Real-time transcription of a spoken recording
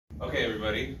Okay,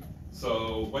 everybody.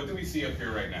 So what do we see up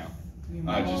here right now?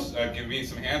 Just give me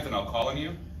some hands and I'll call on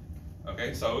you.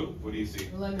 Okay, so what do you see?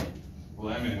 Lemon.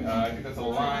 Lemon. I think that's a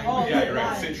lime. Oh, Yeah, you're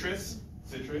right. lime. Citrus.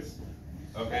 Citrus.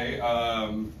 Okay.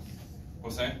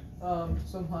 What's that?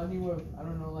 Some honey with, I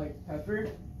don't know, like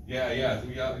pepper. Yeah. So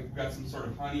we got some sort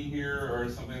of honey here or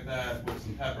something like that with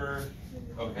some pepper.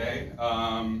 Okay.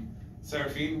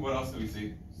 Seraphine, what else do we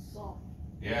see? Salt.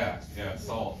 Yeah,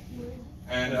 salt.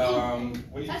 And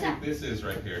what do you think this is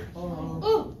right here?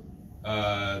 Ooh.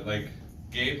 Like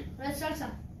Gabe? Red salsa.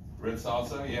 Red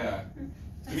salsa, yeah.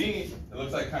 To me, it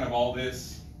looks like kind of all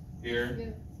this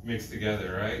here mixed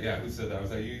together, right? Yeah, who said that? Was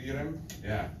that you, Yurim?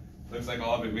 Yeah. Looks like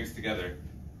all of it mixed together.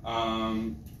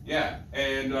 Yeah,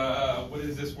 and what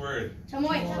is this word?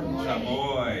 Chamoy.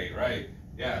 Chamoy, right.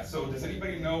 Yeah, so does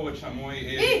anybody know what chamoy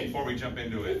is before we jump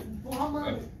into it?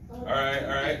 Okay. All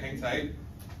right, hang tight.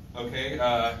 Okay,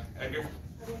 Edgar?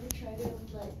 I think we tried it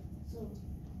with like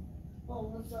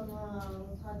some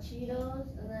hot Cheetos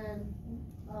and then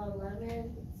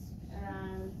lemon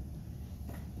and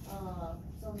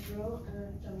some fruit and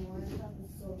then chamoy and stuff.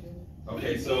 It's so good.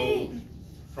 Okay, so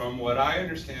from what I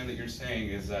understand that you're saying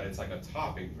is that it's like a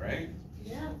topping, right?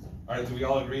 Yeah. All right, do we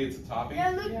all agree it's a topping?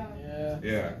 Yeah, look.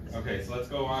 Yeah. Okay, so let's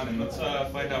go on and let's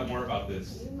find out more about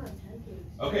this. Even my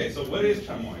pancakes. Okay, so what is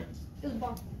chamoy? It's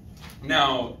bomb.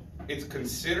 Now, it's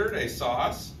considered a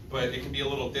sauce, but it can be a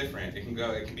little different. It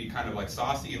can be kind of like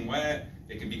saucy and wet.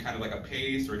 It can be kind of like a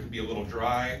paste, or it can be a little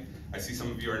dry. I see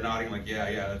some of you are nodding like,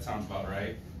 yeah, that sounds about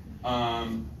right.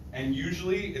 And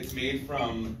usually it's made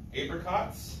from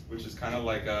apricots, which is kind of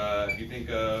like if you think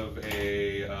of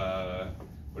a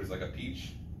what is like a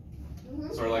peach,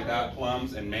 sort of like that,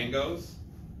 plums and mangoes.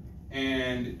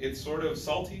 And it's sort of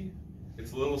salty.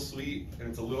 It's a little sweet and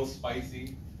it's a little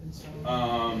spicy.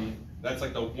 That's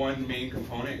like the one main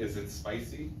component is it's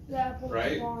spicy, Yeah,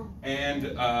 right?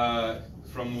 And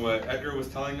from what Edgar was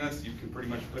telling us, you can pretty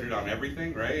much put it on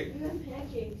everything, right?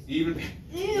 Even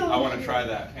pancakes. I want to try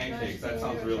that. Pancakes, that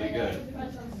sounds really good.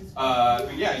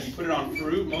 But yeah, you put it on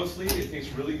fruit mostly. It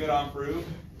tastes really good on fruit.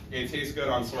 It tastes good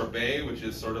on sorbet, which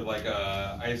is sort of like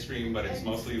ice cream, but it's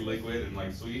mostly liquid and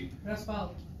like sweet.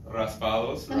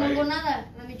 Raspados, La right? mangonada,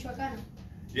 la michoacana.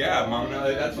 Yeah,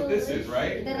 Mama, that's what this is,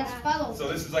 right? The raspado. So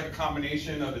this is like a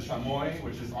combination of the chamoy,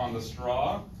 which is on the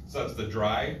straw, so that's the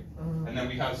dry, and then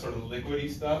we have sort of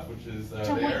liquidy stuff, which is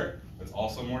there. It's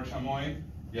also more chamoy.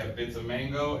 You have bits of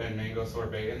mango and mango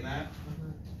sorbet in that,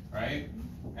 right?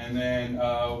 And then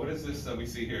what is this that we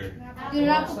see here? Dude,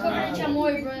 apple covered in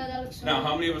chamoy, bro. That looks so Now, good.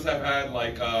 how many of us have had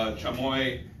like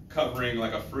chamoy covering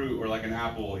like a fruit or like an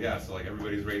apple? Yeah, so like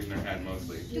everybody's raising their hand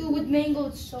mostly. Dude, with mango,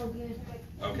 it's so good.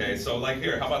 Okay, so like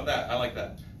here, how about that? I like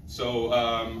that. So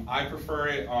I prefer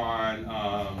it on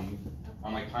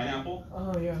like pineapple.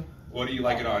 Oh yeah. What do you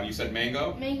like it on? You said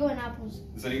mango? Mango and apples.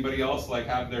 Does anybody else like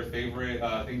have their favorite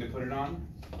thing to put it on?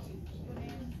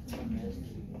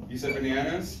 You said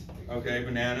bananas? Okay,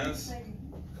 bananas.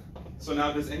 So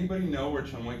now, does anybody know where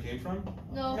chamoy came from?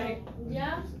 No.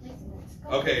 Yeah.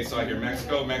 Okay, so I hear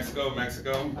Mexico.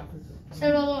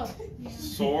 Salvador.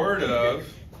 Sort of.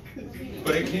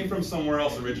 But it came from somewhere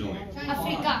else originally.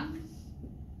 Africa.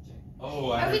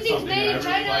 Oh, I heard Everything's something made in and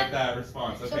I really China. like that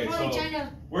response. Okay, So from so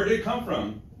China. where did it come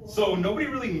from? So nobody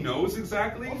really knows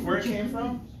exactly where it came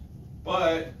from,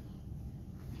 but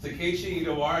Takeshi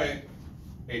Iware,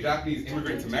 a Japanese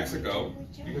immigrant to Mexico,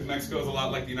 because Mexico is a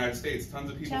lot like the United States.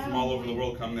 Tons of people from all over the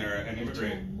world come there and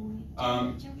immigrate.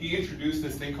 He introduced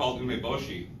this thing called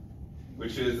umeboshi,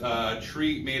 which is a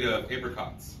treat made of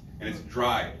apricots, and it's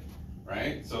dried,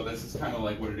 right? So this is kind of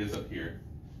like what it is up here.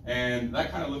 And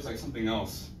that kind of looks like something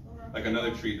else, like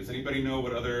another treat. Does anybody know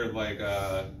what other like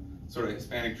sort of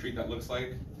Hispanic treat that looks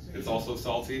like? It's also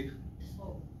salty.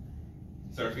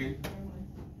 Seraphine?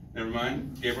 Never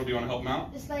mind. Gabriel, do you want to help him out?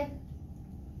 It's like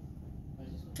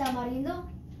tamarindo.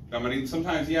 Tamarind,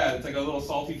 sometimes, yeah, it's like a little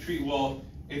salty treat. Well,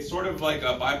 it's sort of like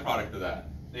a byproduct of that.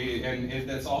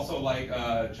 It's also like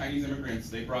Chinese immigrants,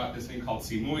 they brought this thing called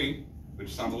simui,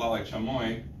 which sounds a lot like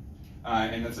chamoy,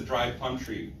 and it's a dried plum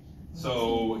tree.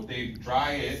 So they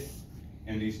dry it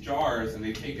in these jars and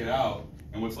they take it out,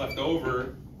 and what's left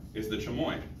over is the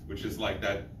chamoy, which is like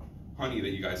that honey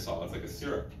that you guys saw. It's like a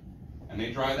syrup. And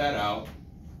they dry that out,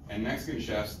 and Mexican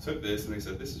chefs took this and they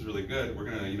said, this is really good. We're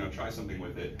gonna, try something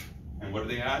with it. And what do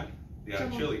they add? They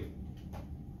add chili.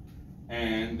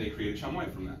 And they created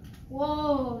chamoy from that.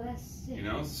 Whoa, that's sick.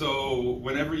 So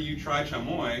whenever you try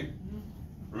chamoy,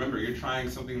 remember you're trying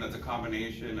something that's a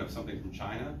combination of something from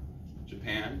China,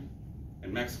 Japan,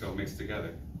 and Mexico mixed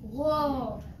together. Whoa.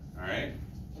 All right?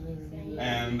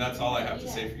 And that's all I have to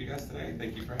say for you guys today.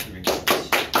 Thank you for having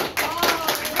me.